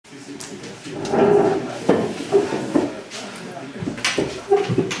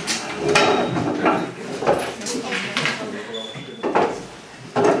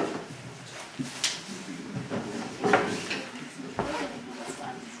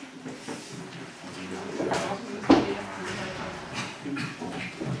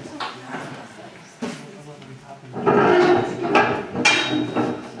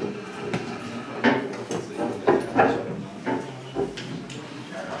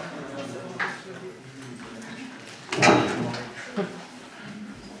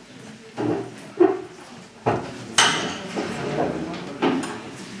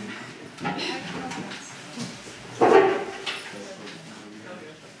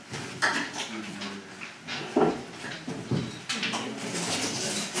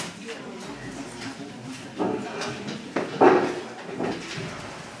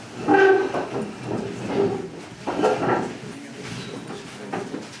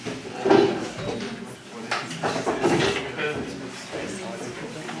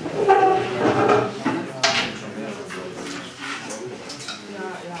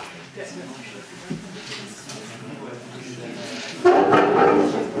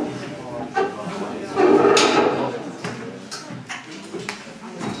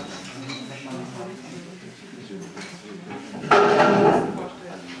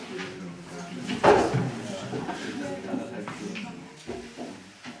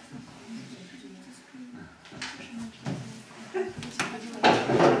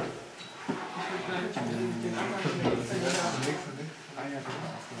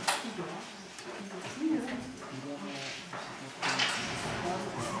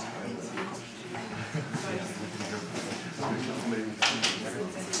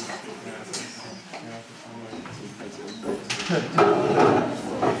I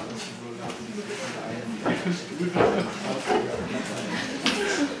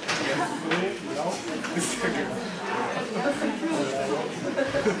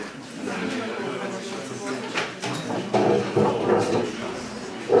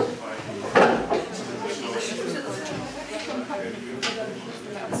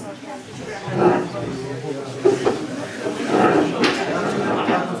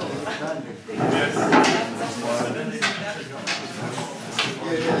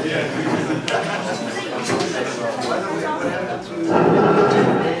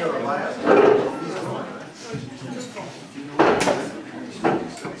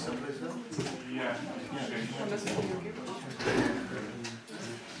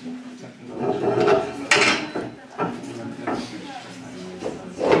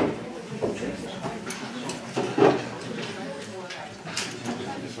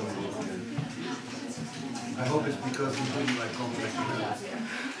hope it's because you didn't like complex math.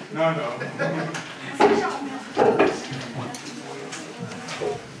 No, no.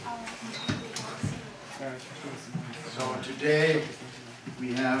 So today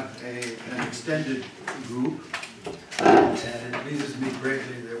we have an extended group, and it pleases me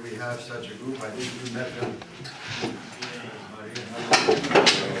greatly that we have such a group. I think we met them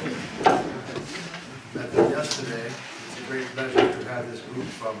yesterday. It's a great pleasure to have this group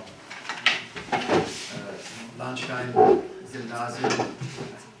from Landstein Gymnasium.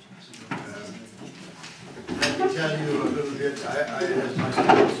 Let me tell you a little bit. As my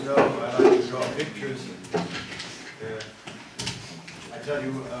students know, I like to draw pictures. I tell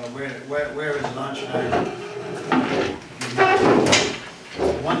you where is Landstein? It's a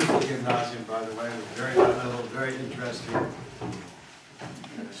wonderful gymnasium, by the way, with very high level, very interesting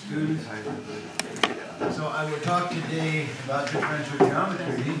students. So I will talk today about differential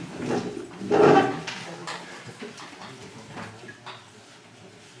geometry.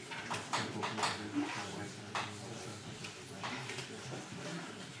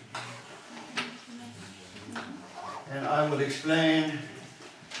 And I will explain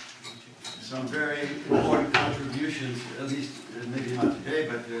some very important contributions, at least maybe not today,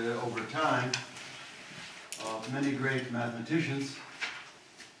 but over time, of many great mathematicians,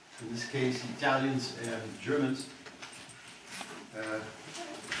 in this case Italians and Germans,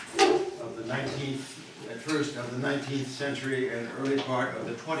 of the 19th, at first of the 19th century and early part of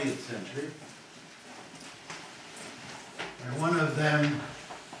the 20th century. And one of them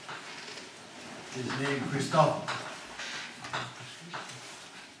is named Christoph.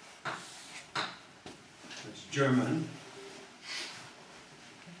 It's German.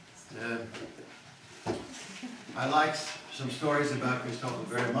 I like some stories about Christoph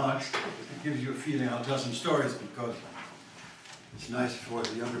very much. It gives you a feeling. I'll tell some stories because it's nice for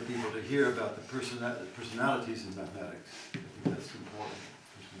the younger people to hear about the personalities in mathematics. I think that's important,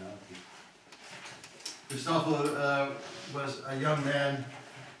 personality. Christoph was a young man,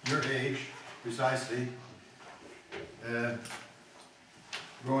 your age, precisely,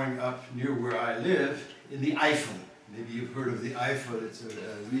 growing up near where I live, in the Eifel. Maybe you've heard of the Eifel. It's a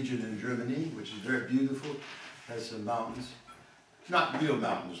region in Germany, which is very beautiful, has some mountains. Not real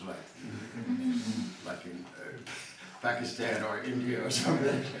mountains like in Pakistan or India or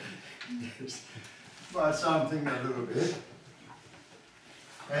something, but something a little bit.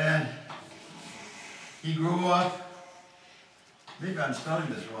 And he grew up, maybe I'm spelling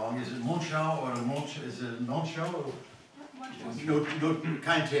this wrong, is it Monschau or is it Monschau? No,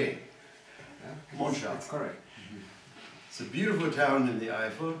 kein T. Monschau. That's correct. It's a beautiful town in the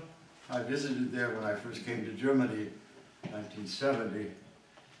Eifel. I visited there when I first came to Germany in 1970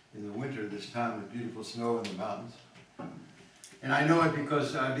 in the winter, this time with beautiful snow in the mountains. And I know it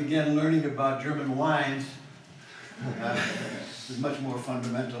because I began learning about German wines. It's much more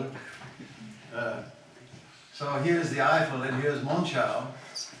fundamental. So here's the Eifel and here's Monschau.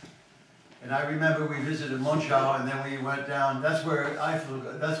 And I remember we visited Monschau and then we went down, that's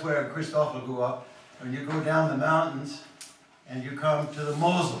where Christoph grew up. And you go down the mountains and you come to the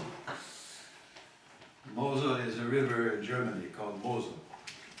Mosel. The Mosel is a river in Germany called Mosel.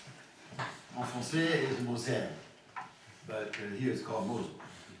 En français is Moselle, but here it's called Mosel.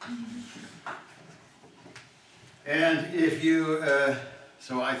 And if you,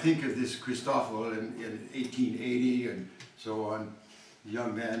 so I think of this Christoffel in 1880 and so on,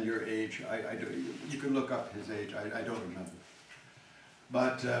 young man your age, you can look up his age, I don't remember.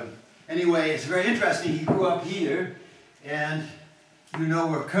 But anyway, it's very interesting, he grew up here, and you know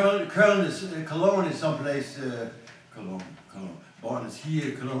where Cologne is someplace, Cologne. Bonn is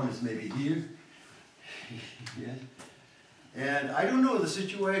here, Cologne is maybe here. Yes. And I don't know the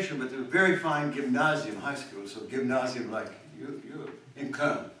situation, but they're a very fine gymnasium, high school, so gymnasium like in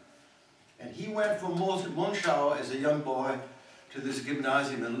Köln. And he went from Monschau as a young boy to this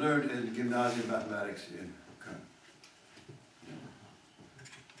gymnasium and learned in gymnasium mathematics in Köln.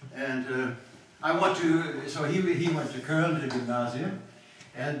 And I want to, so he went to Köln to gymnasium,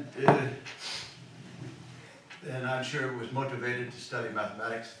 and I'm sure was motivated to study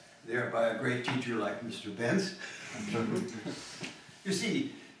mathematics there by a great teacher like Mr. Benz. You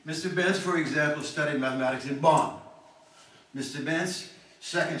see, Mr. Benz, for example, studied mathematics in Bonn. Mr. Benz,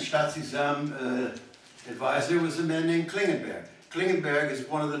 second Staatsexamen advisor, was a man named Klingenberg. Klingenberg is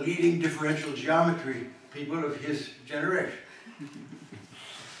one of the leading differential geometry people of his generation.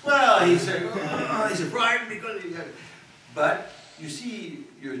 Well, he said, oh, he's a frightened because he had... But, you see,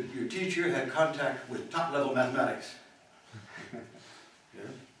 your teacher had contact with top-level mathematics. Yeah?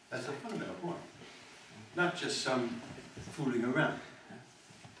 That's a fundamental point. Not just some fooling around.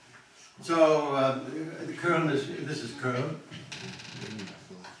 So, this is Köln.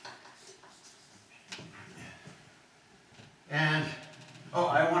 And, oh,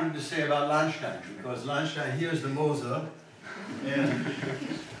 I wanted to say about Lahnstein, because Lahnstein, here's the Mosel. And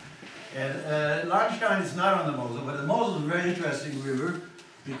Lahnstein is not on the Mosel, but the Mosel is a very interesting river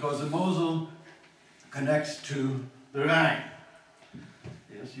because the Mosel connects to the Rhine.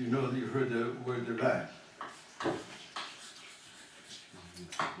 Yes, you know that you've heard the word the Rhine.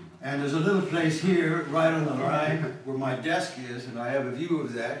 And there's a little place here, right on the Rhine, where my desk is, and I have a view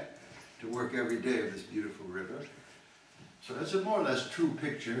of that to work every day of this beautiful river. So that's a more or less true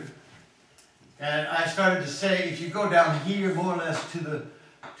picture. And I started to say, if you go down here, more or less to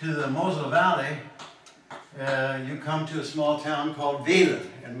the Mosel Valley, you come to a small town called Velen.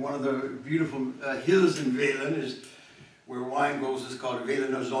 And one of the beautiful hills in Velen is where wine grows, is called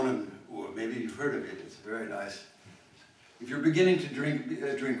Velener Sonnenuhr. Maybe you've heard of it. It's very nice. If you're beginning to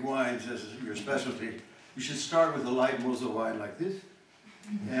drink wines as your specialty, you should start with a light Mosel wine like this.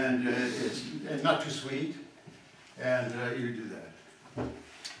 And it's not too sweet. And you do that.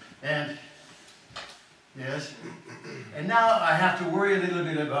 And yes. And now I have to worry a little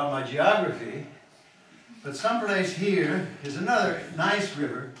bit about my geography. But someplace here is another nice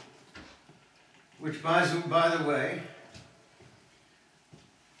river, which by the way,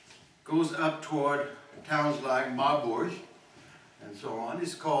 goes up toward towns like Marburg and so on.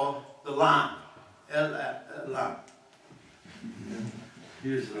 It's called the Lahn. Lahn.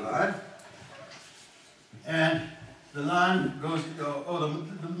 Here's the Lahn. And the Lahn goes,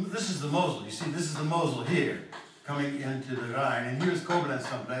 this is the Mosel. You see, this is the Mosel here, coming into the Rhine. And here's Koblenz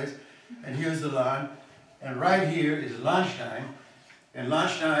someplace, and here's the Lahn. And right here is Lahnstein. And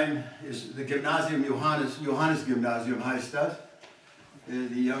Lahnstein is the Gymnasium Johannes Gymnasium heißt das.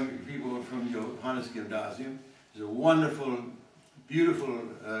 The young people from Johannes Gymnasium. It's a wonderful, beautiful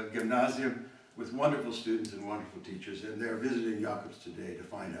gymnasium with wonderful students and wonderful teachers. And they're visiting Jacobs today to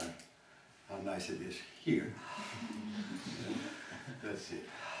find out how nice it is here. That's it.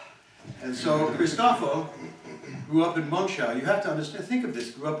 And so Christoffel grew up in Monschau. You have to understand, think of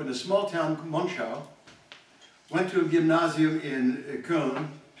this, grew up in a small town, Monschau, went to a gymnasium in Köln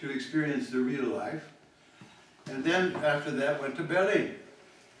to experience the real life, and then after that went to Berlin,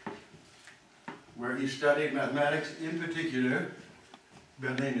 where he studied mathematics, in particular.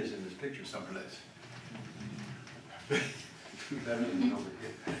 Berlin is in this picture someplace. Berlin is over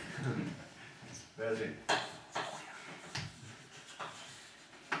here. Berlin.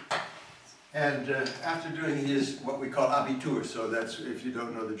 And after doing his, what we call Abitur, so that's, if you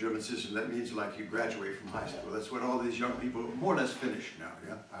don't know the German system, that means like you graduate from high school. That's what all these young people more or less finish now,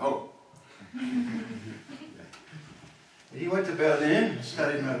 yeah? I hope. He went to Berlin,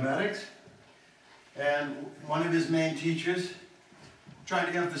 studied mathematics, and one of his main teachers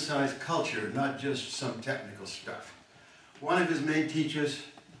tried to emphasize culture, not just some technical stuff. One of his main teachers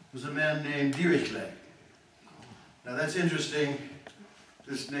was a man named Dirichlet. Now that's interesting,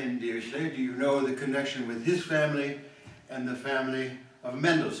 this name Dirichlet. Do you know the connection with his family and the family of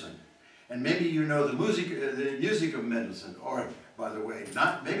Mendelssohn? And maybe you know the music of Mendelssohn, or by the way,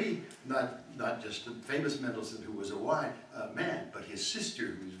 not just the famous Mendelssohn who was a white man, but his sister,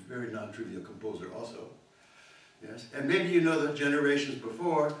 who's a very non-trivial composer also. Yes, and maybe you know the generations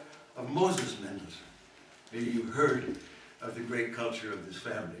before of Moses Mendelssohn. Maybe you've heard of the great culture of this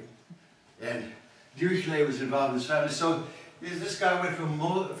family. And Dirichlet was involved in this family. So this guy went from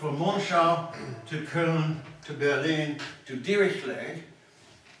Monschau to Köln to Berlin to Dirichlet.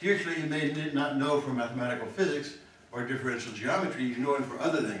 Dirichlet you may not know for mathematical physics or differential geometry. You know him for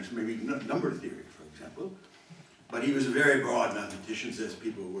other things, maybe number theory, for example. But he was a very broad mathematician, as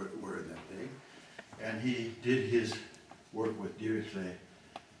people were in that day. And he did his work with Dirichlet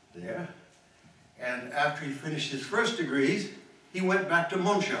there. And after he finished his first degrees, he went back to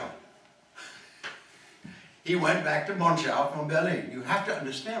Monschau. He went back to Monschau from Berlin. You have to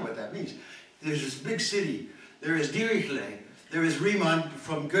understand what that means. There's this big city. There is Differential. There is Riemann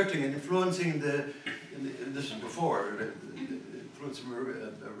from Göttingen influencing this is before, influencing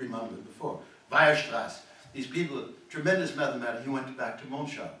Riemann before. Weierstrass. These people, tremendous mathematics. He went back to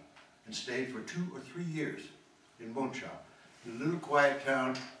Monschau and stayed for 2 or 3 years in Monschau, in a little quiet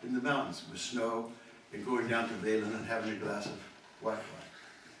town in the mountains with snow, and going down to Velen and having a glass of white wine.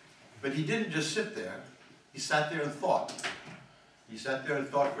 But he didn't just sit there. He sat there and thought. He sat there and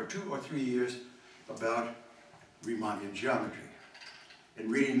thought for 2 or 3 years about Riemannian geometry and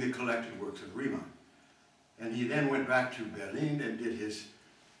reading the collected works of Riemann. And he then went back to Berlin and did his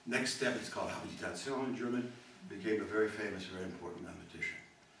next step. It's called Habilitation in German. Became a very famous, very important mathematician.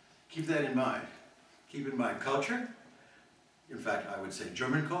 Keep that in mind. Keep in mind culture. In fact, I would say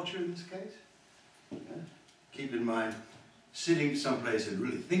German culture in this case. Yeah. Keep in mind sitting someplace and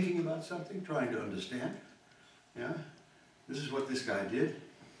really thinking about something, trying to understand. Yeah. This is what this guy did.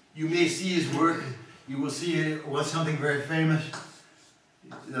 You may see his work. You will see it was something very famous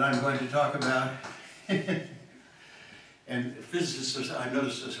that I'm going to talk about. And physicists, I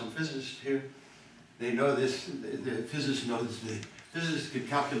noticed there's some physicists here. They know this. The physicists know this. The physicists can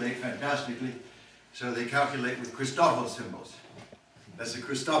calculate fantastically. So they calculate with Christoffel symbols. That's the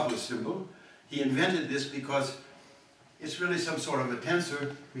Christoffel symbol. He invented this because it's really some sort of a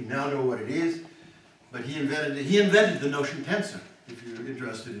tensor. We now know what it is. But he invented it. He invented the notion tensor, if you're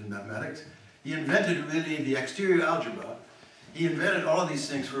interested in mathematics. He invented really the exterior algebra. He invented all of these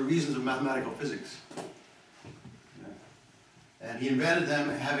things for reasons of mathematical physics. Yeah. And he invented them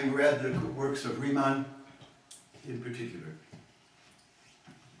having read the works of Riemann in particular.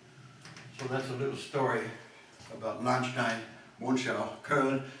 So that's a little story about Landstein, Monschau,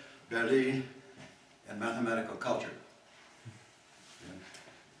 Köln, Berlin, and mathematical culture.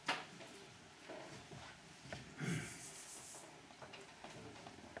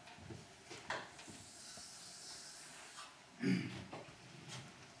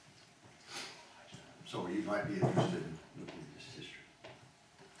 So you might be interested in looking at this history.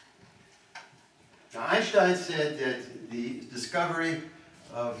 Now Einstein said that the discovery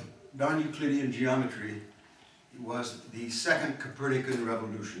of non-Euclidean geometry was the second Copernican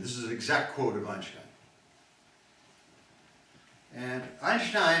revolution. This is an exact quote of Einstein. And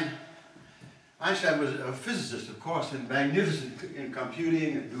Einstein was a physicist, of course, and magnificent in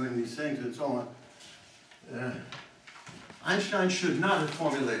computing and doing these things and so on. Einstein should not have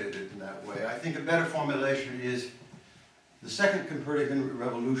formulated it in that way. I think a better formulation is the second Copernican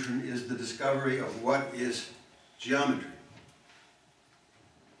revolution is the discovery of what is geometry.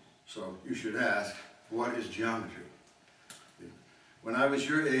 So you should ask, what is geometry? When I was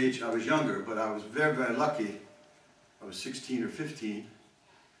your age, I was younger, but I was very, very lucky. I was 16 or 15,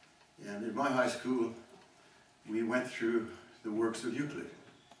 and in my high school, we went through the works of Euclid,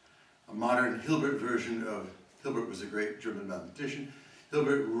 a modern Hilbert version of Hilbert was a great German mathematician.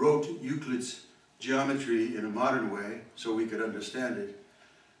 Hilbert wrote Euclid's geometry in a modern way so we could understand it.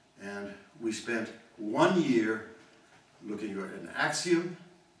 And we spent 1 year looking at an axiom,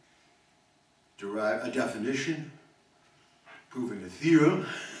 derive a definition, proving a theorem.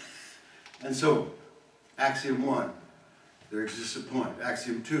 And so, axiom 1, there exists a point.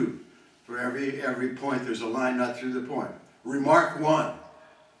 Axiom 2, for every point there's a line not through the point. Remark 1,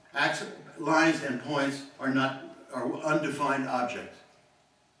 lines and points are undefined objects.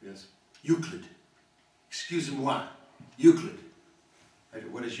 Yes. Euclid. Excusez-moi. Euclid.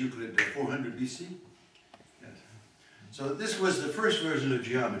 What is Euclid? 400 BC? Yes. So this was the first version of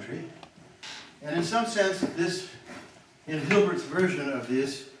geometry. And in some sense, this, in Hilbert's version of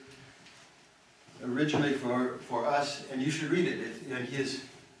this, originally for us, and you should read it, in his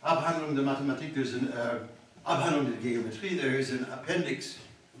Abhandlung der Mathematik, there's an Abhandlung der Geometrie, there is an appendix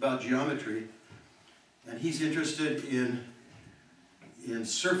about geometry, and he's interested in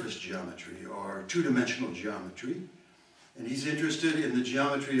surface geometry or two-dimensional geometry, and he's interested in the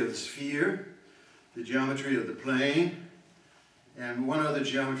geometry of the sphere, the geometry of the plane, and one other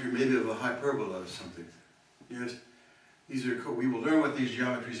geometry, maybe of a hyperbola or something. Yes, these are. We will learn what these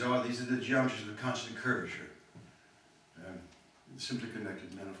geometries are. These are the geometries of constant curvature, simply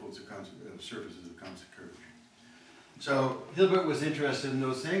connected manifolds of surfaces of constant curvature. So Hilbert was interested in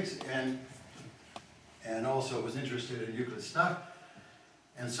those things, and also was interested in Euclid stuff.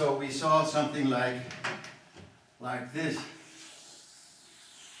 And so we saw something like this.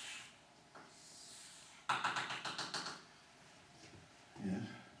 Yeah.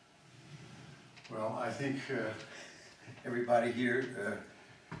 Well, I think everybody here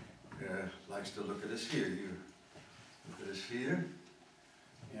likes to look at a sphere. You look at a sphere,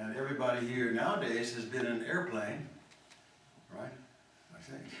 and everybody here nowadays has been in an airplane, right? I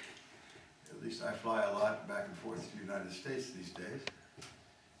think. At least I fly a lot back and forth to the United States these days.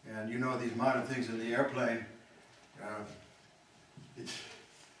 And you know these modern things in the airplane,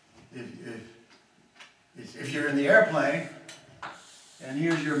 if you're in the airplane, and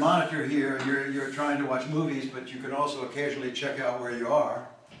here's your monitor here, and you're trying to watch movies, but you can also occasionally check out where you are,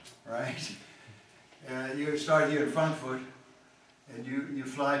 right? You start here in Frankfurt, and you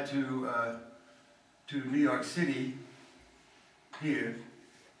fly to New York City, here.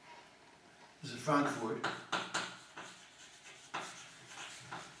 This is Frankfurt.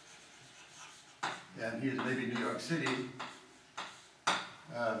 And here's maybe New York City.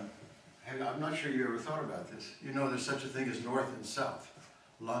 I'm not sure you ever thought about this. You know there's such a thing as north and south.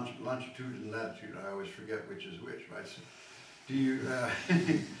 Longitude and latitude, I always forget which is which, right? So do you,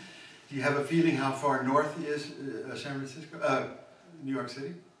 do you have a feeling how far north is San Francisco? New York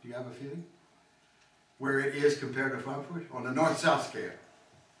City? Do you have a feeling? Where it is compared to Frankfurt? On the north-south scale.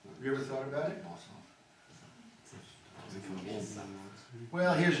 Have you ever thought about it?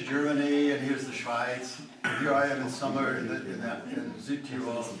 Well, here's Germany, and here's the Schweiz. Here I am in summer in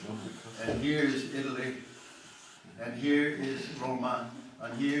Südtirol, and here is Italy, and here is Roma,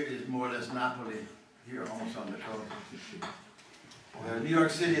 and here is more or less Napoli, here almost on the coast. New York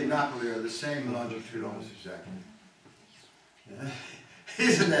City and Napoli are the same longitude almost exactly. Yeah.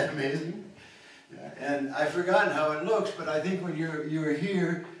 Isn't that amazing? Yeah. And I've forgotten how it looks, but I think when you're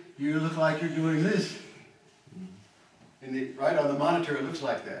here, you look like you're doing this. Right on the monitor, it looks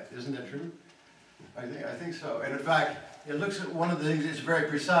like that. Isn't that true? I think so. And in fact, it looks at one of the things. It's very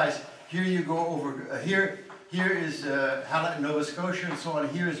precise. Here you go over. Here is Hallett, Nova Scotia, and so on.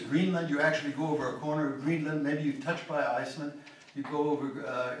 Here is Greenland. You actually go over a corner of Greenland. Maybe you touch by Iceland. You go over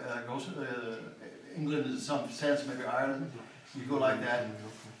England in some sense, maybe Ireland. You go like that.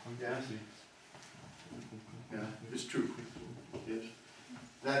 Yeah. Yeah, it's true. Yes.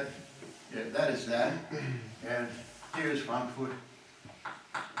 That is that. And here is Frankfurt,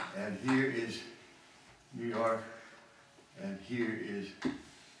 and here is New York, and here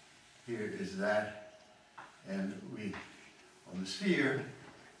is that, and on the sphere,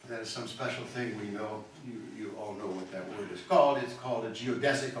 that is some special thing we know. You all know what that word is called. It's called a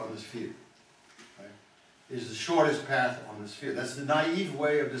geodesic on the sphere. Right? It is the shortest path on the sphere. That's the naive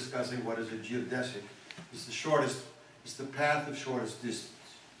way of discussing what is a geodesic. It's the shortest. It's the path of shortest distance.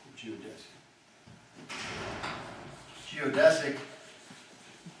 Geodesic. Geodesic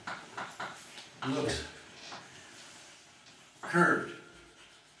looks curved.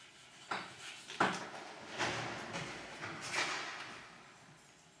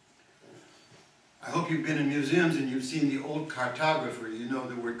 I hope you've been in museums and you've seen the old cartographer. You know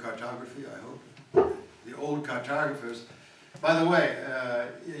the word cartography, I hope. The old cartographers. By the way,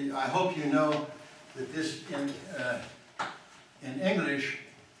 I hope you know that this in English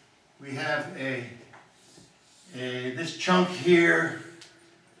we have this chunk here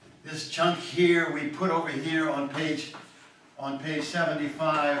we put over here on page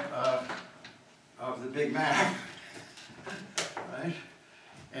 75 of the big map, right?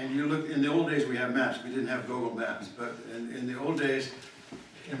 And you look, in the old days we had maps. We didn't have Google Maps, but in the old days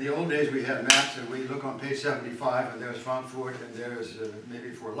we had maps, and we look on page 75, and there's Frankfurt, and there's maybe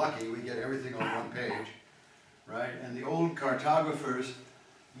if we're lucky we get everything on one page, right? And the old cartographers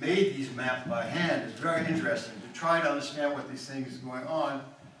made these maps by hand. It's very interesting to try to understand what these things are going on.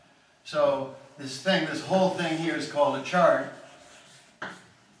 So this whole thing here is called a chart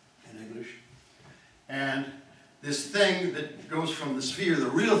in English, and this thing that goes from the sphere, the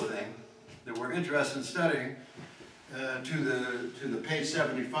real thing that we're interested in studying, to the page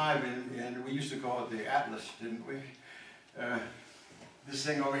 75, and we used to call it the atlas, didn't we? This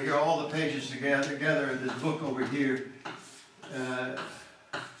thing over here, all the pages together, this book over here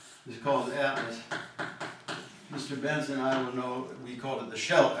is called the atlas. Mr. Benson and I will know, we called it the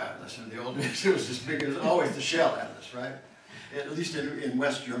shell atlas in the old days. It was as big as always the shell atlas, right? At least in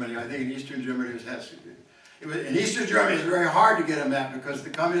West Germany. I think in Eastern Germany in Eastern Germany it was very hard to get a map because the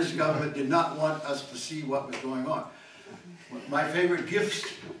communist government did not want us to see what was going on. My favorite gifts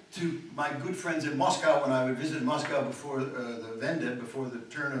to my good friends in Moscow, when I would visit Moscow before the Wende, before the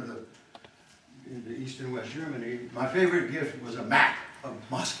turn of the East and West Germany, my favorite gift was a map of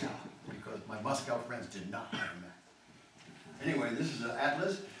Moscow, because my Moscow friends did not have a map. Anyway, this is an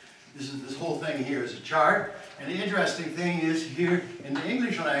atlas. This whole thing here is a chart. And the interesting thing is here in the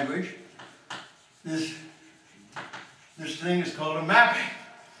English language, this thing is called a mapping.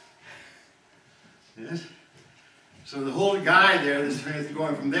 Yes? So the whole guy there, this thing is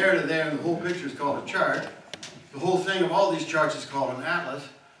going from there to there, and the whole picture is called a chart. The whole thing of all these charts is called an atlas,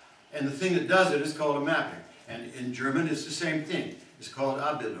 and the thing that does it is called a mapping. And in German, it's the same thing. It's called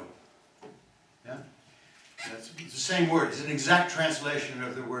Abbildung. Yeah? It's the same word. It's an exact translation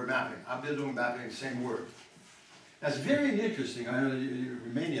of the word mapping. Abbildung, mapping, same word. That's very interesting. I know you're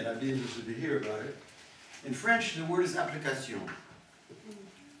Romanian. I'd be interested to hear about it. In French, the word is application.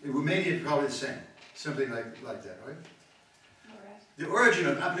 In Romanian, probably the same. Something like that, right? The origin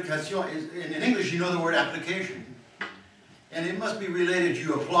of application is, in English, you know the word application. And it must be related.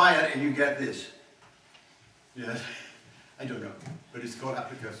 You apply it and you get this. Yes? I don't know. But it's called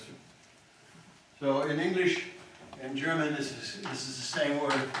application. So in English and German, this is the same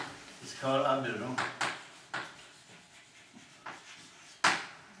word. It's called Abbildung.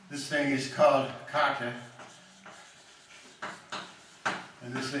 This thing is called Karte.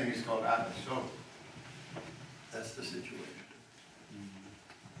 And this thing is called atlas. So that's the situation.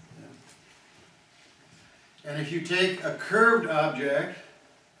 Yeah. And if you take a curved object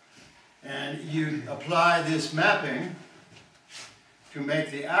and you apply this mapping to make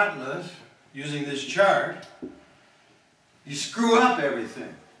the atlas using this chart, you screw up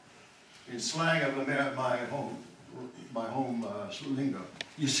everything. In slang of my home lingo,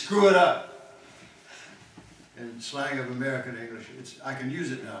 you screw it up. In slang of American English, I can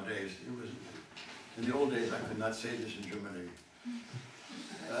use it nowadays. It was in the old days I could not say this in Germany.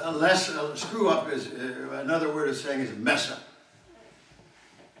 Screw up is another word of saying is mess up.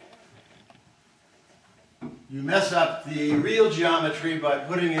 You mess up the real geometry by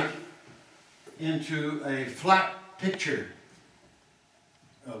putting it into a flat picture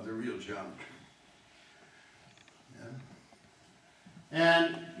of the real geometry.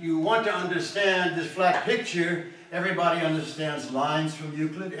 And you want to understand this flat picture. Everybody understands lines from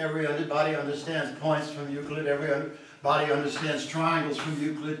Euclid. Everybody understands points from Euclid. Everybody understands triangles from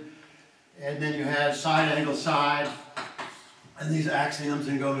Euclid. And then you have side, angle, side. And these axioms,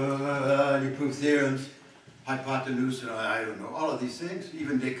 and go, and you prove theorems. Hypotenuse, and I don't know, all of these things.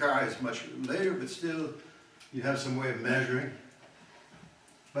 Even Descartes is much later, but still you have some way of measuring.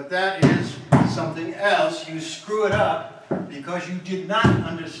 But that is something else. You screw it up because you did not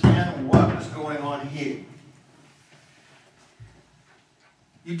understand what was going on here.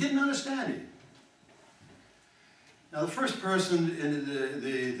 You didn't understand it. Now the first person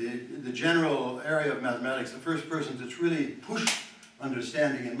in the general area of mathematics, the first person that's really pushed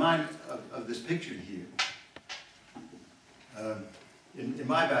understanding in mind of this picture here, in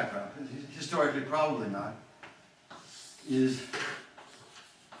my background, historically probably not, is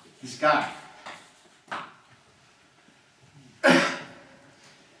this guy.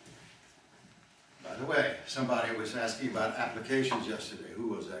 By the way, somebody was asking about applications yesterday. Who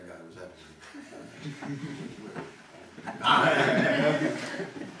was that guy? Was that?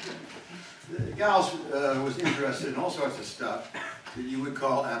 Gauss was interested in all sorts of stuff that you would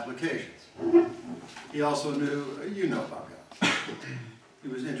call applications. He also knew, you know about Gauss. He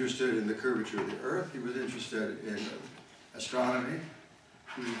was interested in the curvature of the Earth. He was interested in astronomy.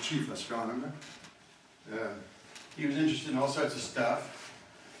 He was a chief astronomer. He was interested in all sorts of stuff,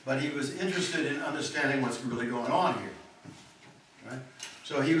 but he was interested in understanding what's really going on here. Right?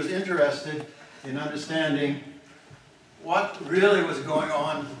 So he was interested in understanding what really was going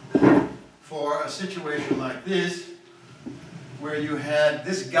on for a situation like this, where you had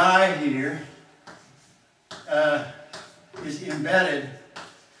this guy here is embedded.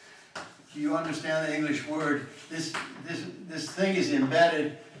 Do you understand the English word? This thing is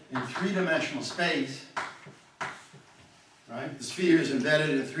embedded in three-dimensional space. Right? The sphere is embedded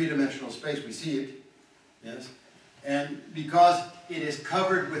in three-dimensional space. We see it. Yes. And because it is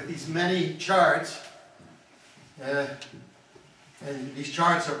covered with these many charts, and these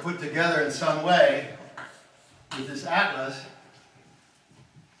charts are put together in some way with this atlas,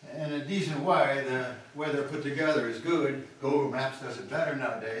 in a decent way, the way they're put together is good. Google Maps does it better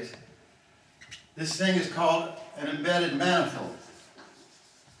nowadays. This thing is called an embedded manifold.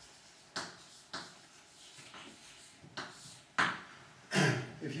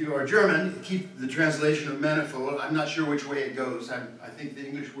 If you are German, keep the translation of manifold. I'm not sure which way it goes. I think the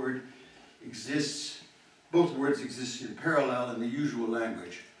English word exists, both words exist in parallel in the usual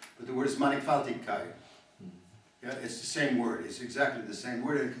language. But the word is Mannigfaltigkeit. Yeah, it's the same word. It's exactly the same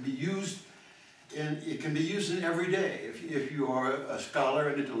word. It can be used in every day. If you are a scholar,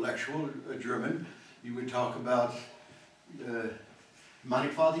 an intellectual, a German, you would talk about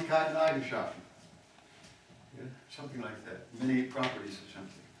Mannigfaltigkeit and Eigenschaften. Yeah, something like that. Many properties of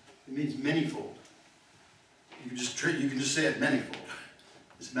something. It means manyfold. You can just say it manyfold.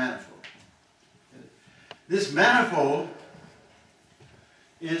 It's manifold. Yeah. This manifold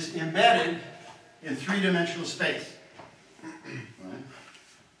is embedded in three-dimensional space. Right?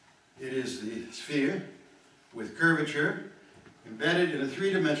 It is the sphere with curvature embedded in a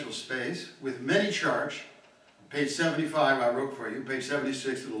three-dimensional space with many charts. Page 75 I wrote for you, page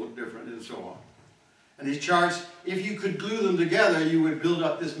 76 it'll look different, and so on. And these charts, if you could glue them together, you would build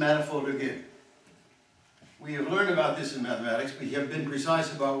up this manifold again. We have learned about this in mathematics, but you have been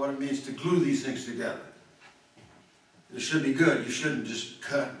precise about what it means to glue these things together. It should be good. You shouldn't just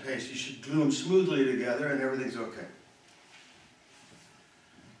cut and paste. You should glue them smoothly together and everything's okay.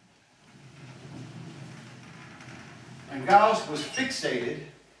 And Gauss was fixated,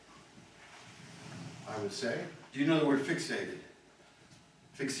 I would say. Do you know the word fixated?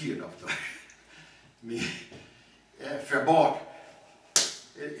 Fixiert auf Deutsch. Verborg.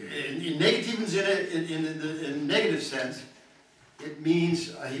 In negativen Sinne, in negative sense, it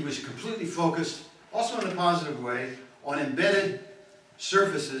means he was completely focused, also in a positive way, on embedded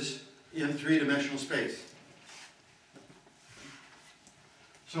surfaces in three-dimensional space.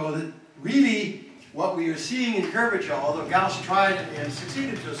 So that really what we are seeing in curvature, although Gauss tried and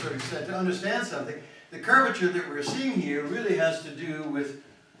succeeded to a certain extent to understand something, the curvature that we're seeing here really has to do with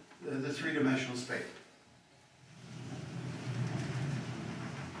the three-dimensional space.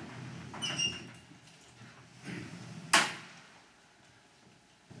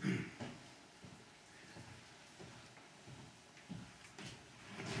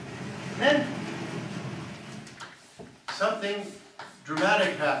 Then something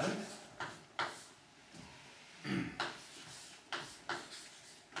dramatic happened.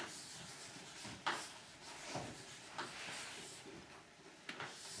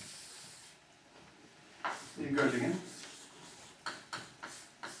 In Göttingen.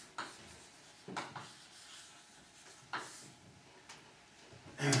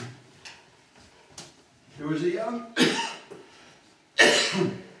 There was a young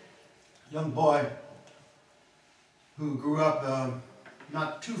boy who grew up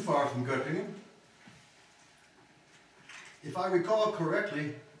not too far from Göttingen. If I recall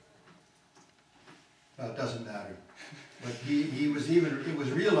correctly, it doesn't matter. But it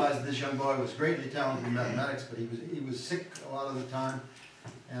was realized that this young boy was greatly talented in mathematics, but he was sick a lot of the time.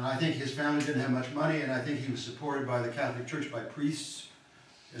 And I think his family didn't have much money, and I think he was supported by the Catholic Church, by priests,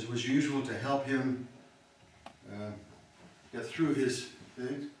 as was usual, to help him get through his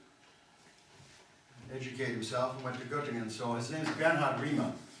things, educate himself, and went to Göttingen. So his name is Bernhard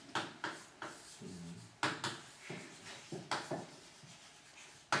Riemann.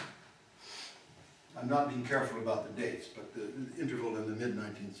 I'm not being careful about the dates, but the interval in the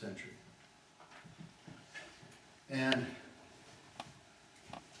mid-19th century. And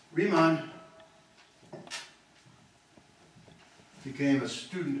Riemann became a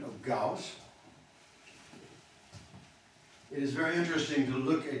student of Gauss. It is very interesting to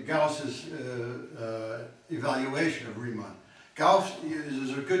look at Gauss's evaluation of Riemann. Gauss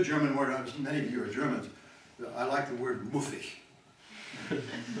is a good German word. Many of you are Germans. I like the word muffig.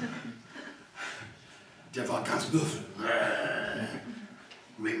 Der war ganz muffig.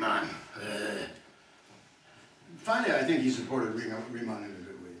 Riemann. Finally, I think he supported Riemann in a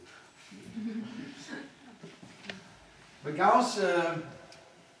good way. But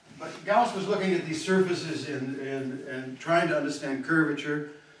Gauss was looking at these surfaces and trying to understand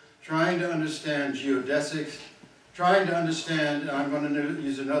curvature, trying to understand geodesics, trying to understand, and I'm going to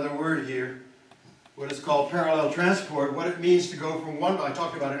use another word here, what is called parallel transport, what it means to go from one, I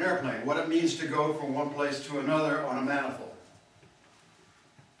talked about an airplane, what it means to go from one place to another on a manifold.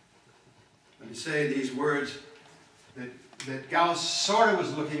 Let me say these words that Gauss sort of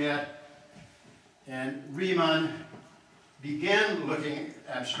was looking at, and Riemann began looking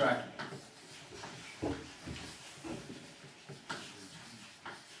abstractly.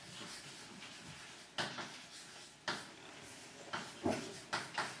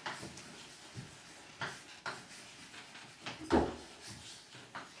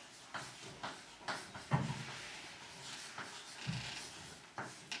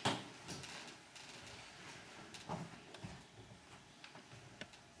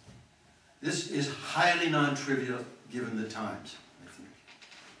 This is highly non-trivial given the times, I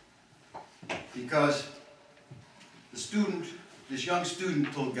think. Because the student, this young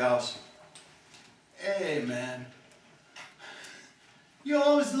student told Gauss, hey man, you're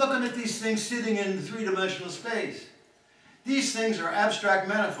always looking at these things sitting in three-dimensional space. These things are abstract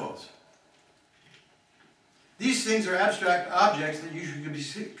manifolds. These things are abstract objects that you should be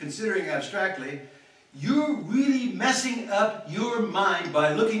considering abstractly. You're really messing up your mind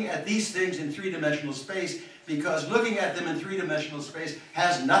by looking at these things in three-dimensional space, because looking at them in three-dimensional space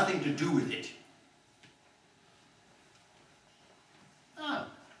has nothing to do with it.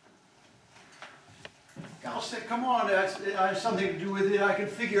 Gauss said, come on, I have something to do with it. I can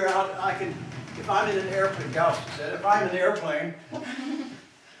figure out, if I'm in an airplane, Gauss said, if I'm in an airplane, it was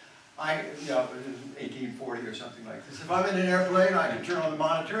 1840 or something like this. If I'm in an airplane, I can turn on the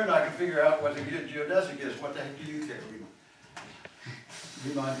monitor and I can figure out what the geodesic is. What the heck do you care, Riemann?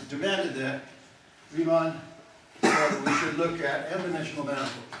 Riemann demanded that. Riemann said we should look at n-dimensional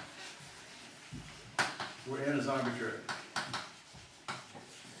manifolds, where n is arbitrary.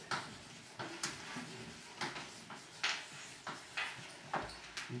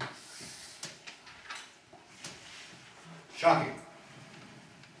 Shocking.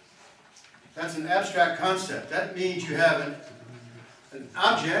 That's an abstract concept. That means you have an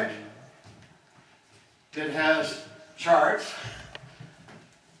object that has charts.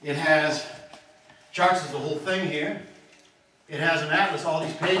 It has charts is the whole thing here. It has an atlas, all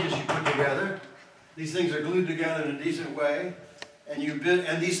these pages you put together. These things are glued together in a decent way. And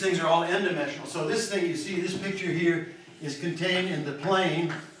these things are all n-dimensional. So this thing you see, this picture here, is contained in the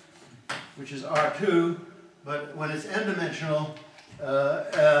plane, which is R2. But when it's n-dimensional,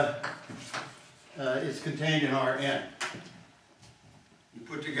 it's contained in Rn. You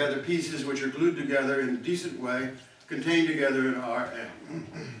put together pieces which are glued together in a decent way, contained together in Rn.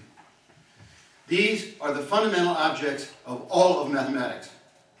 These are the fundamental objects of all of mathematics.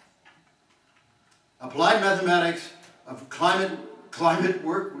 Applied mathematics, of climate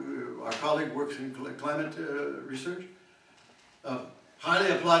work, our colleague works in climate research, of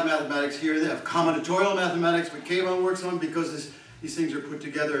highly applied mathematics here, they have combinatorial mathematics, which Kayvon works on because these things are put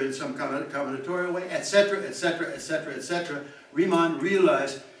together in some combinatorial way, etc., etc., etc., etc. Riemann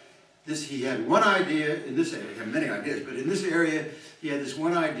realized this, he had one idea in this area, he had many ideas, but in this area he had this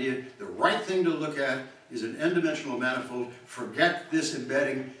one idea, the right thing to look at is an n-dimensional manifold, forget this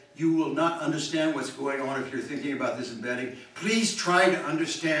embedding, you will not understand what's going on if you're thinking about this embedding. Please try to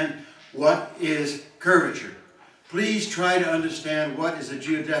understand what is curvature. Please try to understand what is a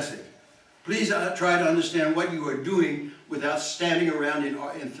geodesic. Please try to understand what you are doing without standing around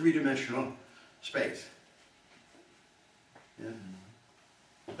in three-dimensional space. Yeah?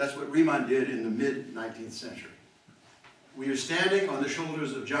 That's what Riemann did in the mid-19th century. We are standing on the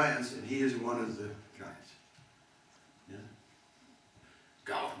shoulders of giants, and he is one of the giants. Yeah?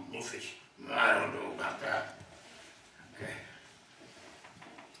 Gauss, Wolfich, I don't know about that. Okay.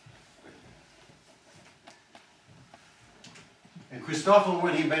 And Christoffel,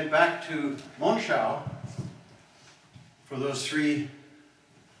 when he went back to Monschau for those 2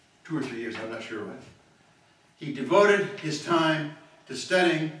 or 3 years, I'm not sure what, he devoted his time to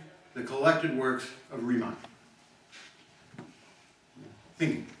studying the collected works of Riemann.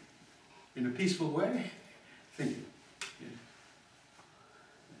 Thinking. In a peaceful way, thinking.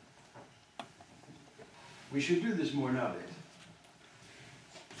 We should do this more nowadays.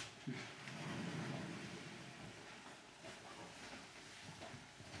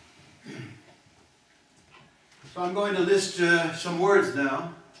 So I'm going to list some words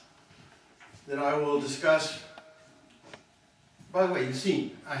now that I will discuss. By the way, you've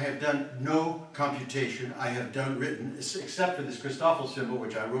seen, I have done no computation. I have written, except for this Christoffel symbol,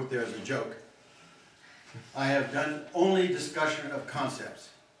 which I wrote there as a joke. I have done only discussion of concepts.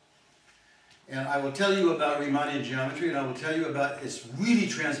 And I will tell you about Riemannian geometry, and I will tell you about, it's really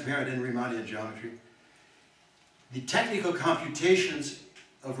transparent in Riemannian geometry. The technical computations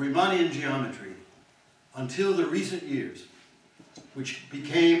of Riemannian geometry until the recent years, which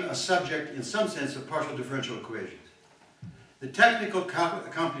became a subject in some sense of partial differential equations. The technical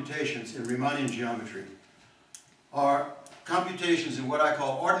computations in Riemannian geometry are computations in what I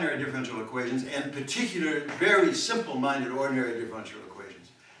call ordinary differential equations, and in particular very simple-minded ordinary differential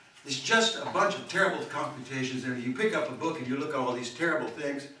equations. It's just a bunch of terrible computations, and if you pick up a book and you look at all these terrible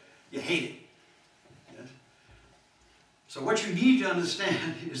things, you hate it. Yes? So what you need to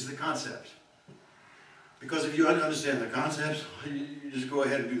understand is the concepts. Because if you understand the concepts, you just go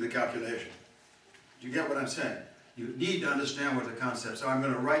ahead and do the calculation. Do you get what I'm saying? You need to understand what the concepts are. I'm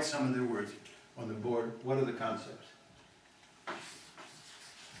going to write some of the words on the board. What are the concepts?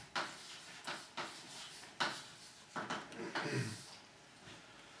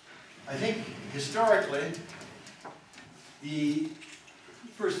 I think historically, the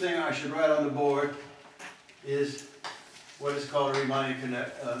first thing I should write on the board is what is called a Riemannian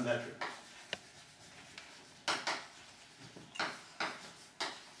metric.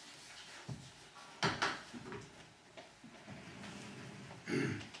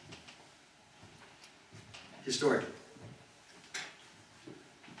 Historically.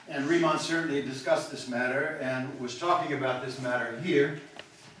 And Riemann certainly discussed this matter and was talking about this matter here.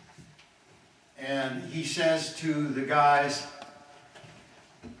 And he says to the guys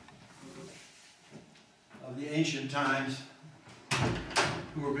of the ancient times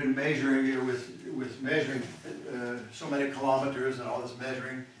who have been measuring here with measuring so many kilometers and all this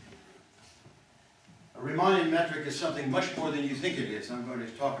measuring. A Riemannian metric is something much more than you think it is. I'm going to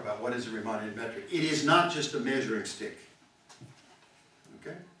talk about what is a Riemannian metric. It is not just a measuring stick.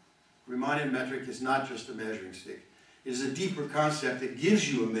 Okay? Riemannian metric is not just a measuring stick. It is a deeper concept that gives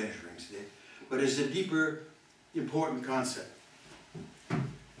you a measuring stick, but it's a deeper, important concept.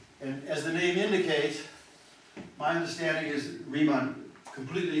 And as the name indicates, my understanding is Riemann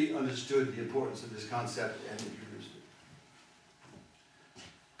completely understood the importance of this concept and introduced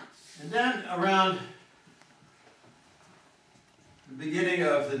it. And then around the beginning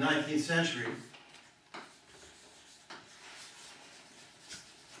of the 19th century,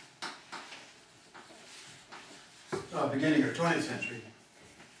 beginning of 20th century,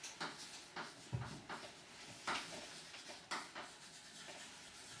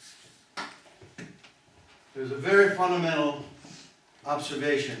 there's a very fundamental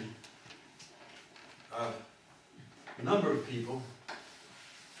observation of a number of people.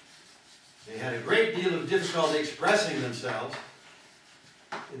 They had a great deal of difficulty expressing themselves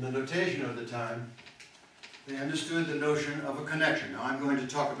in the notation of the time. They understood the notion of a connection. Now I'm going to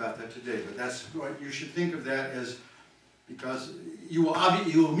talk about that today, but that's what you should think of that as, because you will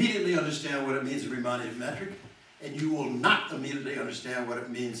immediately understand what it means a Riemannian metric, and you will not immediately understand what it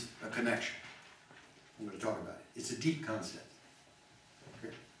means a connection. I'm going to talk about it. It's a deep concept.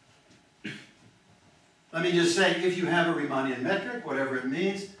 Okay. Let me just say, if you have a Riemannian metric, whatever it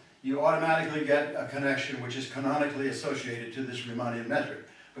means, you automatically get a connection which is canonically associated to this Riemannian metric,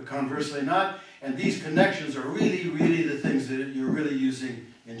 but conversely not. And these connections are really, really the things that you're really using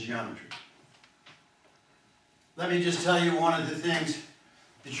in geometry. Let me just tell you one of the things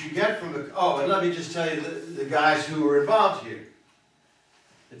that you get from the, and let me just tell you the guys who were involved here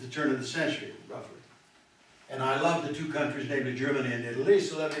at the turn of the century, roughly. And I love the two countries, namely Germany and Italy,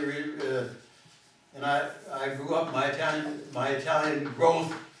 so let me read, and I grew up, my Italian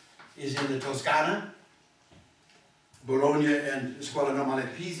growth is in the Toscana, Bologna and Scuola Normale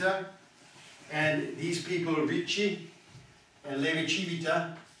Pisa, and these people, Ricci and Levi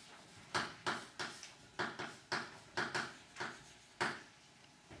Civita,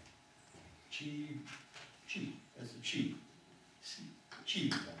 that's a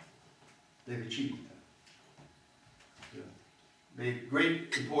Civita, Levi Civita. Yeah. Made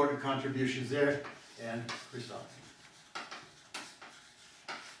great important contributions there, and Christoph.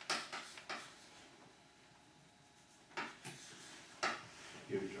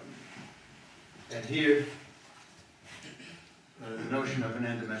 And here, the notion of an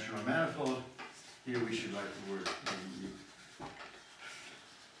n-dimensional manifold. Here we should write the word u.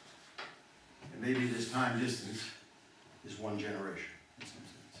 And maybe this time distance is one generation, in some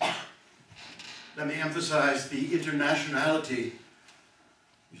sense. Let me emphasize the internationality.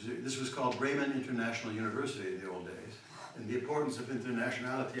 This was called Bremen International University in the old days, and the importance of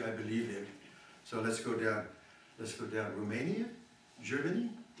internationality I believe in. So let's go down. Let's go down. Romania, Germany,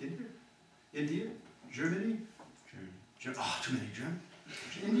 India, Germany. Oh, too many German.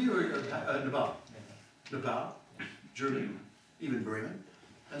 India or Nepal? Nepal, Germany, even Bremen,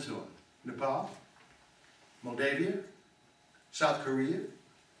 and so on. Nepal, Moldavia, South Korea.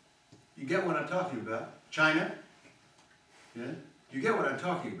 You get what I'm talking about. China. Yeah? You get what I'm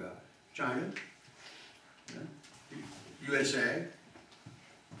talking about. China. Yeah? USA.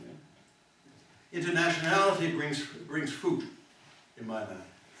 Yeah? Internationality brings fruit, in my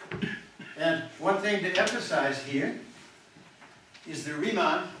mind. And one thing to emphasize here is the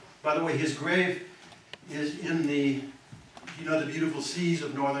Riemann. By the way, his grave is in the, you know, the beautiful seas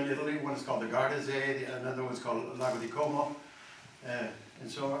of northern Italy. One is called the Gardasee, another one's called Lago di Como,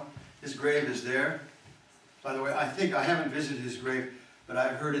 and so on. His grave is there. By the way, I think I haven't visited his grave, but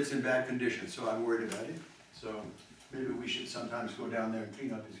I've heard it's in bad condition, so I'm worried about it. So maybe we should sometimes go down there and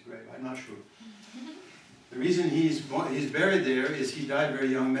clean up his grave. I'm not sure. The reason he's buried there is he died very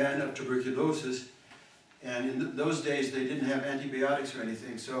young man of tuberculosis, and in those days they didn't have antibiotics or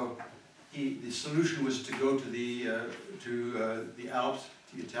anything, so the solution was to go to the Alps,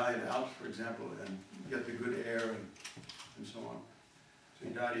 the Italian Alps, for example, and get the good air and so on. So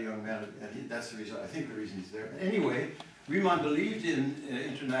he died a young man, and that's the reason. I think the reason he's there. Anyway, Riemann believed in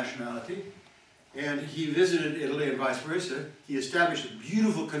internationality, and he visited Italy and vice versa. He established a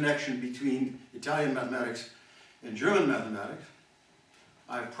beautiful connection between Italian mathematics and German mathematics.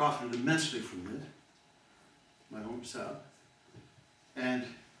 I've profited immensely from this, my home south. And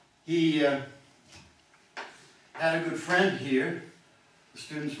he had a good friend here. The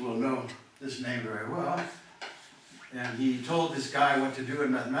students will know this name very well. And he told this guy what to do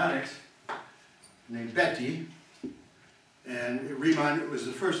in mathematics. named Betty, and Riemann was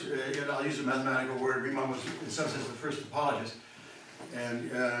the first, I'll use a mathematical word, Riemann was in some sense the first topologist, and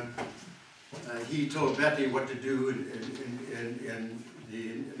he told Betty what to do in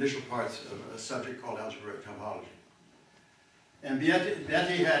the initial parts of a subject called algebraic topology. And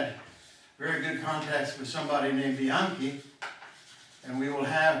Betty had very good contacts with somebody named Bianchi, and we will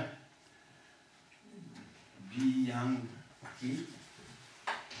have Bianchi.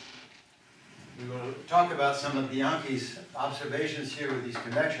 We will talk about some of Bianchi's observations here with these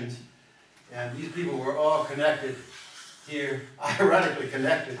connections. And these people were all connected here, ironically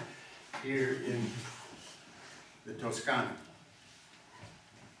connected, here in the Toscana.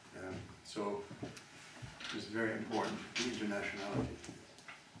 So it's very important, the internationality.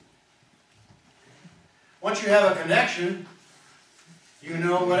 Once you have a connection, you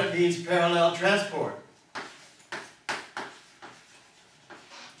know what it means parallel transport.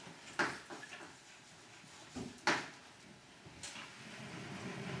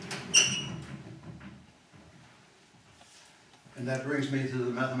 And that brings me to the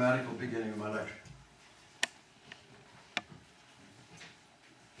mathematical beginning of my lecture.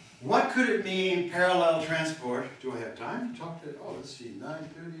 What could it mean, parallel transport? Do I have time to talk to, oh, let's see,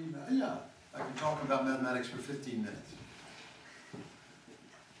 9:30, yeah. I can talk about mathematics for 15 minutes.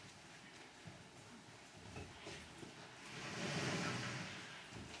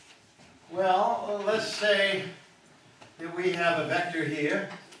 Well, let's say that we have a vector here.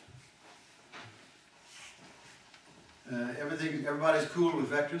 Everybody's cool with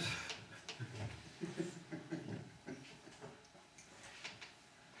vectors?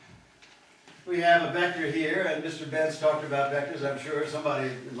 We have a vector here, and Mr. Benz talked about vectors. I'm sure somebody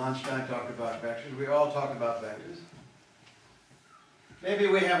at lunchtime talked about vectors. We all talk about vectors. Maybe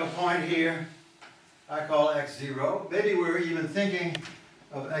we have a point here I call x0. Maybe we're even thinking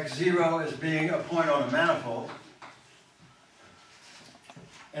of x0 as being a point on a manifold.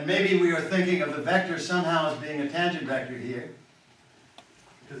 And maybe we are thinking of the vector somehow as being a tangent vector here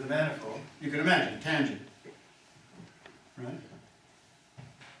to the manifold. You can imagine, tangent. Right?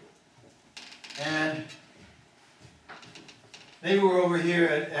 And maybe we're over here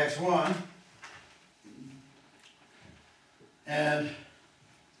at x1, and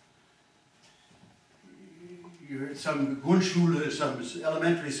you're at some Grundschule, some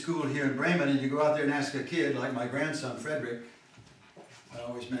elementary school here in Bremen, and you go out there and ask a kid, like my grandson, Frederick. I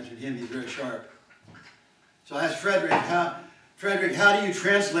always mention him, he's very sharp. So I asked Frederick, how do you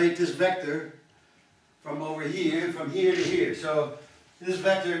translate this vector from over here, from here to here? So this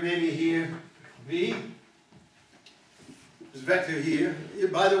vector maybe here, v. This vector here.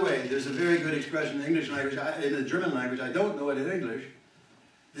 By the way, there's a very good expression in the English language, in the German language, I don't know it in English.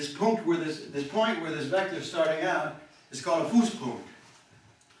 This point where this vector is starting out is called a Fußpunkt.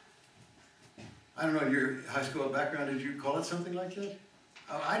 I don't know, your high school background, did you call it something like that?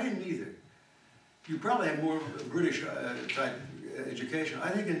 I didn't either. You probably have more British type education. I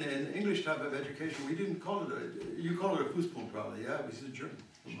think in the English type of education, we didn't call it you call it a Fußpunkt probably, yeah? This is German.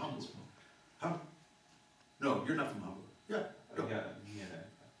 From Hamburg. Huh? No, you're not from Hamburg. Yeah. No. Yeah, near there.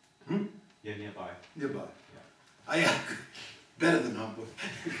 Hmm? Yeah, nearby. Nearby. Yeah. Yeah. Better than Hamburg.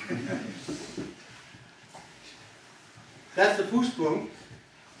 That's the Fußpunkt.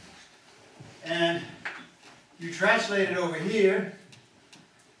 And you translate it over here,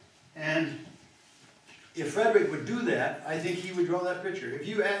 and if Frederick would do that, I think he would draw that picture. If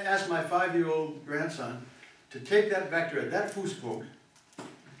you ask my 5-year-old grandson to take that vector at that Fußpunkt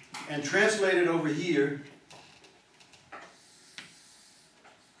and translate it over here,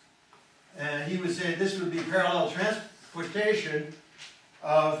 and he would say this would be parallel transportation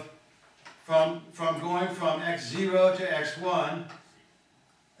of from going from x0 to x1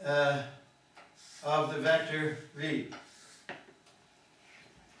 of the vector v.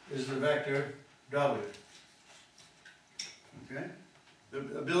 Is the vector w. Okay? The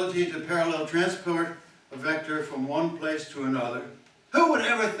ability to parallel transport a vector from one place to another. Who would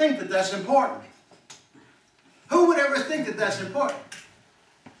ever think that that's important? Who would ever think that that's important?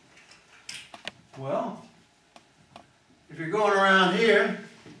 Well, if you're going around here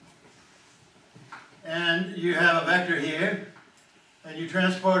and you have a vector here and you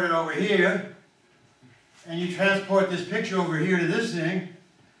transport it over here and you transport this picture over here to this thing,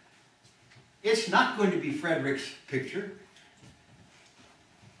 it's not going to be Frederick's picture.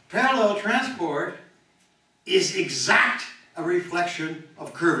 Parallel transport is exact a reflection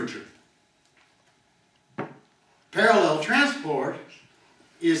of curvature. Parallel transport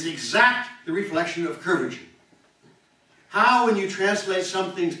is exact the reflection of curvature. How, when you translate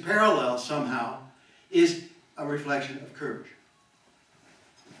something's parallel somehow, is a reflection of curvature.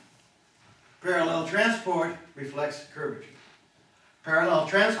 Parallel transport reflects curvature. Parallel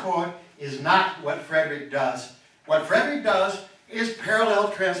transport is not what Frederick does. What Frederick does is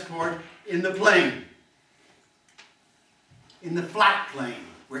parallel transport in the plane. In the flat plane,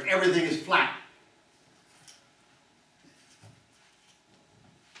 where everything is flat.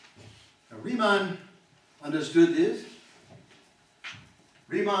 Now, Riemann understood this.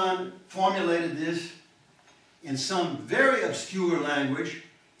 Riemann formulated this in some very obscure language.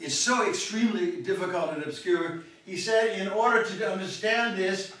 It's so extremely difficult and obscure. He said, in order to understand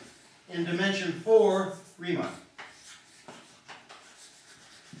this in dimension 4, Riemann.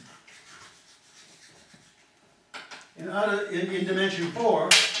 In dimension 4,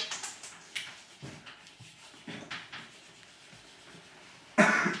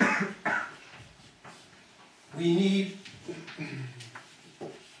 we need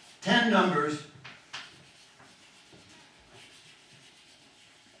 10 numbers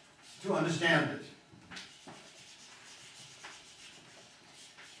to understand this.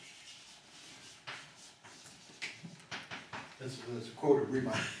 That's a quote of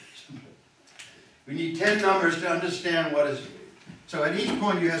Riemann. We need 10 numbers to understand what is. So at each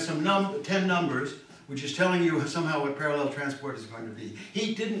point you have some 10 numbers, which is telling you somehow what parallel transport is going to be.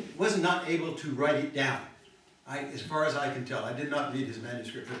 He was not able to write it down. As far as I can tell, I did not read his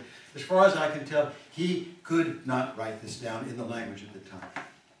manuscript, but as far as I can tell, he could not write this down in the language of the time.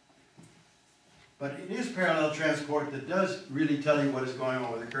 But it is parallel transport that does really tell you what is going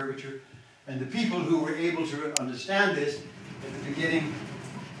on with the curvature. And the people who were able to understand this at the beginning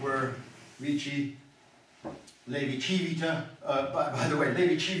were Ricci, Levi-Civita. By the way,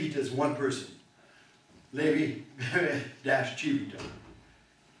 Levi-Civita is one person. Levi-Civita.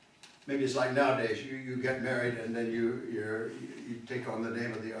 Maybe it's like nowadays, you get married and then you take on the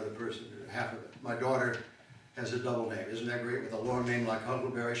name of the other person, half of it. My daughter has a double name. Isn't that great? With a long name like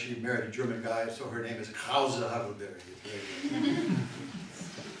Huckleberry, she married a German guy, so her name is Krause Huckleberry.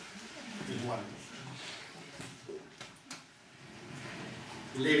 There's one.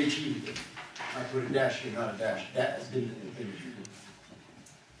 Levi-Civita. I put a dash here, not a dash.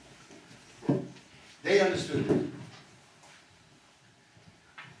 They understood it.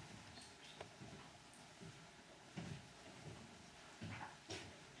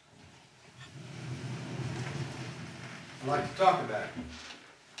 I'd like to talk about it.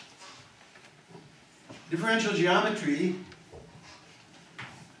 Differential geometry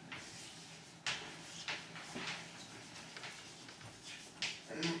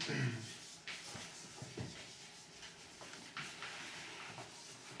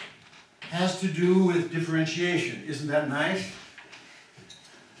has to do with differentiation. Isn't that nice?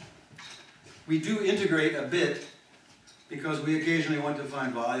 We do integrate a bit because we occasionally want to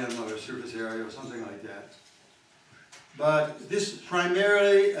find volume or surface area or something like that. But this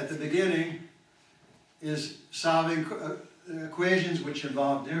primarily, at the beginning, is solving equations which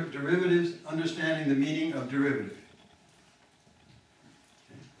involve derivatives, understanding the meaning of derivative.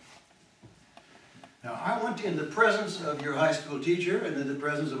 Now, I want, in the presence of your high school teacher and in the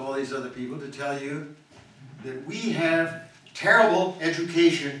presence of all these other people, to tell you that we have terrible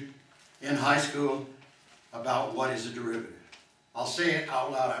education in high school about what is a derivative. I'll say it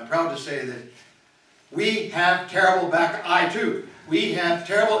out loud. I'm proud to say that we have terrible, I too, we have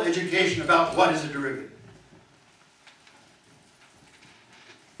terrible education about what is a derivative.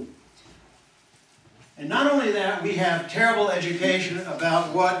 And not only that, we have terrible education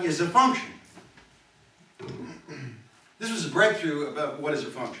about what is a function. This was a breakthrough about what is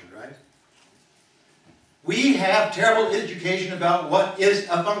a function, right? We have terrible education about what is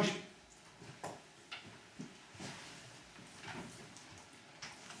a function.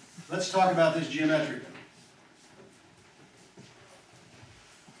 Let's talk about this geometrically.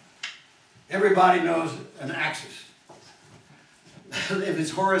 Everybody knows an axis. If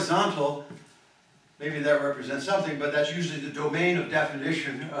it's horizontal, maybe that represents something, but that's usually the domain of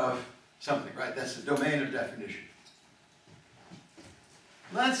definition of something, right? That's the domain of definition.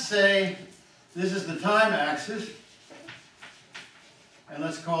 Let's say this is the time axis, and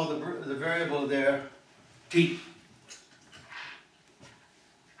let's call the variable there t.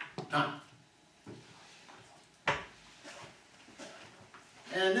 Time.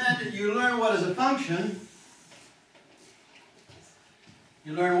 And then you learn what is a function.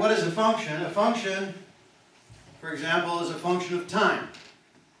 You learn what is a function. A function, for example, is a function of time.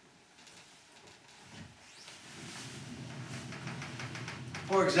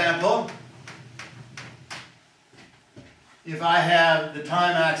 For example, if I have the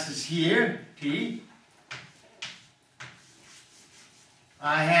time axis here, t,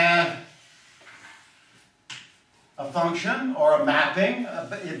 I have a function or a mapping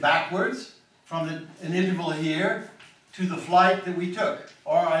backwards from an interval here to the flight that we took.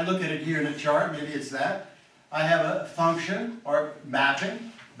 Or I look at it here in a chart, maybe it's that. I have a function, or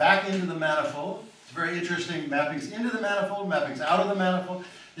mapping, back into the manifold. It's very interesting, mappings into the manifold, mappings out of the manifold.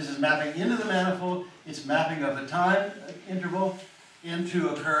 This is mapping into the manifold. It's mapping of the time interval into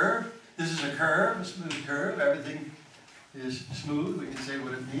a curve. This is a curve, a smooth curve. Everything is smooth. We can say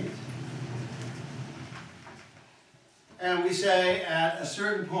what it means. And we say at a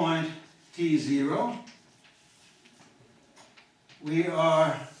certain point, t0, we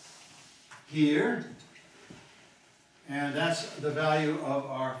are here, and that's the value of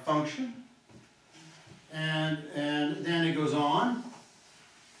our function. And then it goes on,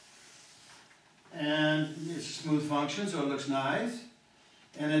 and it's a smooth function, so it looks nice.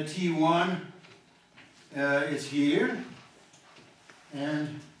 And at t1, it's here,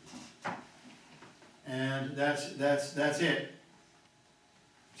 and that's it.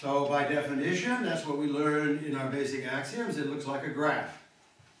 So by definition, that's what we learned in our basic axioms. It looks like a graph.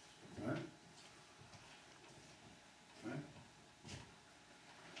 Right? Right?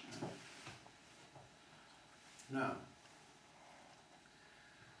 Now,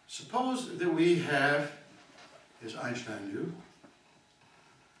 suppose that we have, as Einstein knew,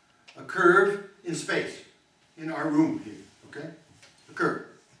 a curve in space, in our room here, okay? A curve.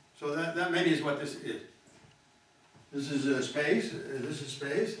 So that maybe is what this is. This is a space, this is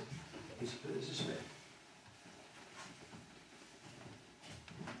space, this is space.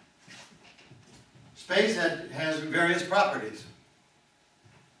 Space has various properties.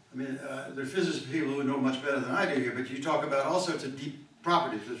 I mean, there are physicist people who know much better than I do here, but you talk about all sorts of deep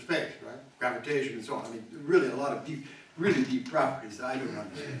properties of space, right? Gravitation and so on. I mean, really a lot of deep, really deep properties that I don't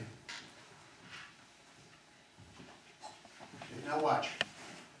understand. Okay, now watch.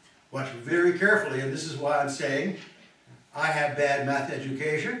 Watch very carefully, and this is why I'm saying I have bad math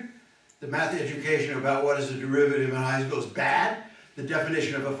education. The math education about what is a derivative in high school is bad. The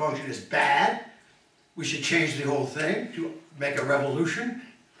definition of a function is bad. We should change the whole thing to make a revolution.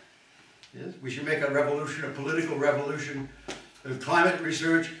 Yes, we should make a revolution, a political revolution of climate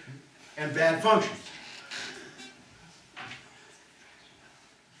research and bad functions.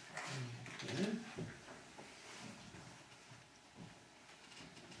 Okay.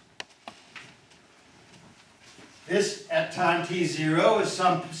 This at time t0 is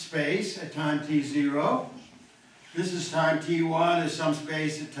some space at time t0. This is time t1 is some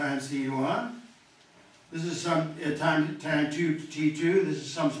space at time c1. This is some time 2 to t2. This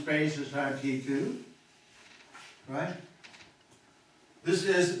is some space at time t2. Right? This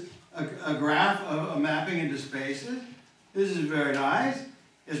is a graph of a mapping into spaces. This is very nice.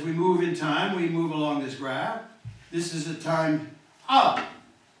 As we move in time, we move along this graph. This is a time. Oh,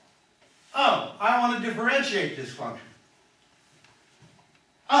 I want to differentiate this function.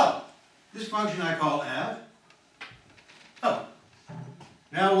 Oh, this function I call f. Oh,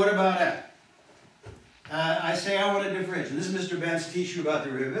 now what about f? I say I want to differentiate. This is Mr. Benz teach you about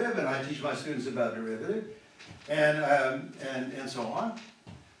derivative, and I teach my students about derivative, and so on.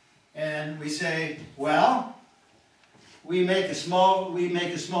 And we say, well, we make a small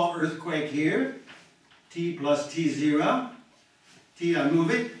earthquake here, t plus t0. T, I move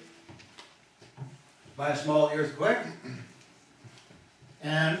it by a small earthquake,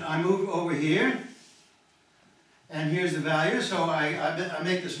 and I move over here, and here's the value. So I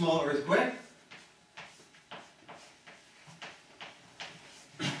make the small earthquake.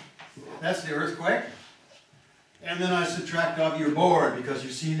 That's the earthquake. And then I subtract off your board, because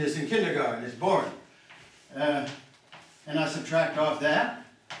you've seen this in kindergarten, it's bored. And I subtract off that,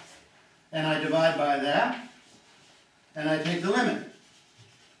 and I divide by that, and I take the limit.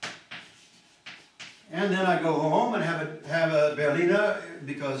 And then I go home and have a Berliner,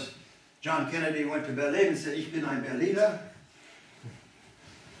 because John Kennedy went to Berlin and said, "Ich bin ein Berliner."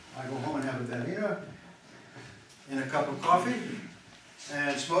 I go home and have a Berliner and a cup of coffee,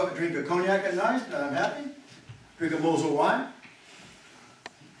 and drink a cognac at night, and I'm happy. Drink a Mosel wine.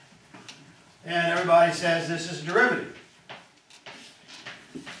 And everybody says this is a derivative.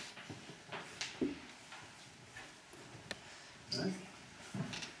 Right?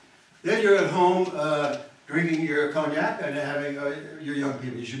 Then you're at home drinking your cognac and having, you're young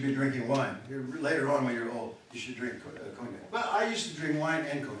people, you should be drinking wine. Later on when you're old, you should drink cognac. Well, I used to drink wine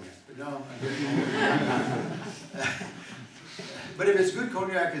and cognac, but now I'm drinking But if it's good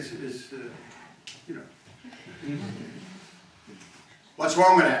cognac, it's you know. What's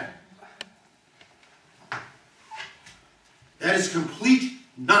wrong with that? That is complete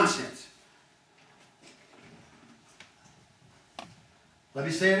nonsense. Let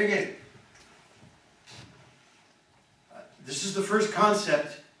me say it again. This is the first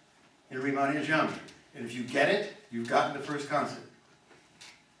concept in Riemannian geometry. And if you get it, you've gotten the first concept.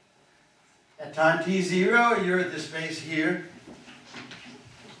 At time t0, you're at the space here.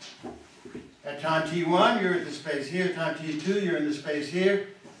 At time t1, you're at the space here. At time t2, you're in the space here.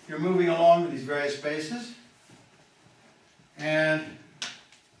 You're moving along with these various spaces. And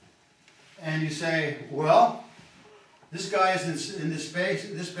you say, well, this guy is in this space,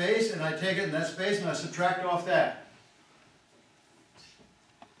 and I take it in that space, and I subtract off that.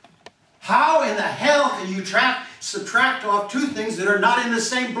 How in the hell can you subtract off two things that are not in the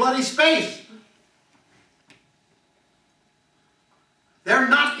same bloody space? They're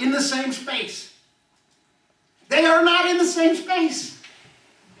not in the same space. They are not in the same space.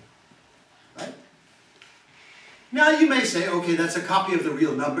 Right? Now you may say, okay, that's a copy of the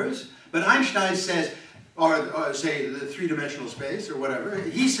real numbers, but Einstein says, or say the three-dimensional space or whatever,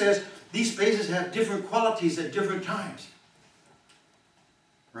 he says these spaces have different qualities at different times.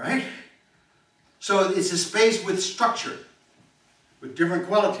 Right? So it's a space with structure, with different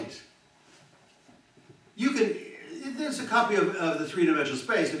qualities. There's a copy of the three-dimensional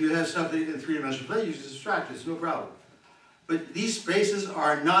space. If you have something in three-dimensional space, you can subtract it, it's no problem. But these spaces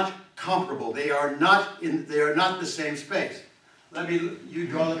are not comparable. They are not the same space. You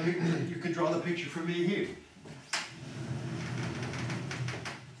can draw the picture for me here.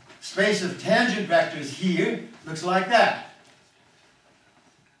 Space of tangent vectors here looks like that.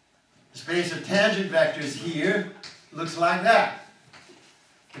 The space of tangent vectors here looks like that.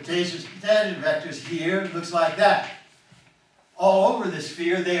 The space of tangent vectors here looks like that. All over the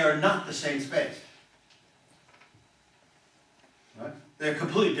sphere, they are not the same space. Right? They're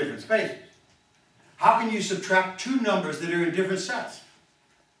completely different spaces. How can you subtract two numbers that are in different sets?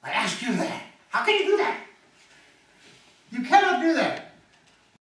 I ask you that. How can you do that? You cannot do that.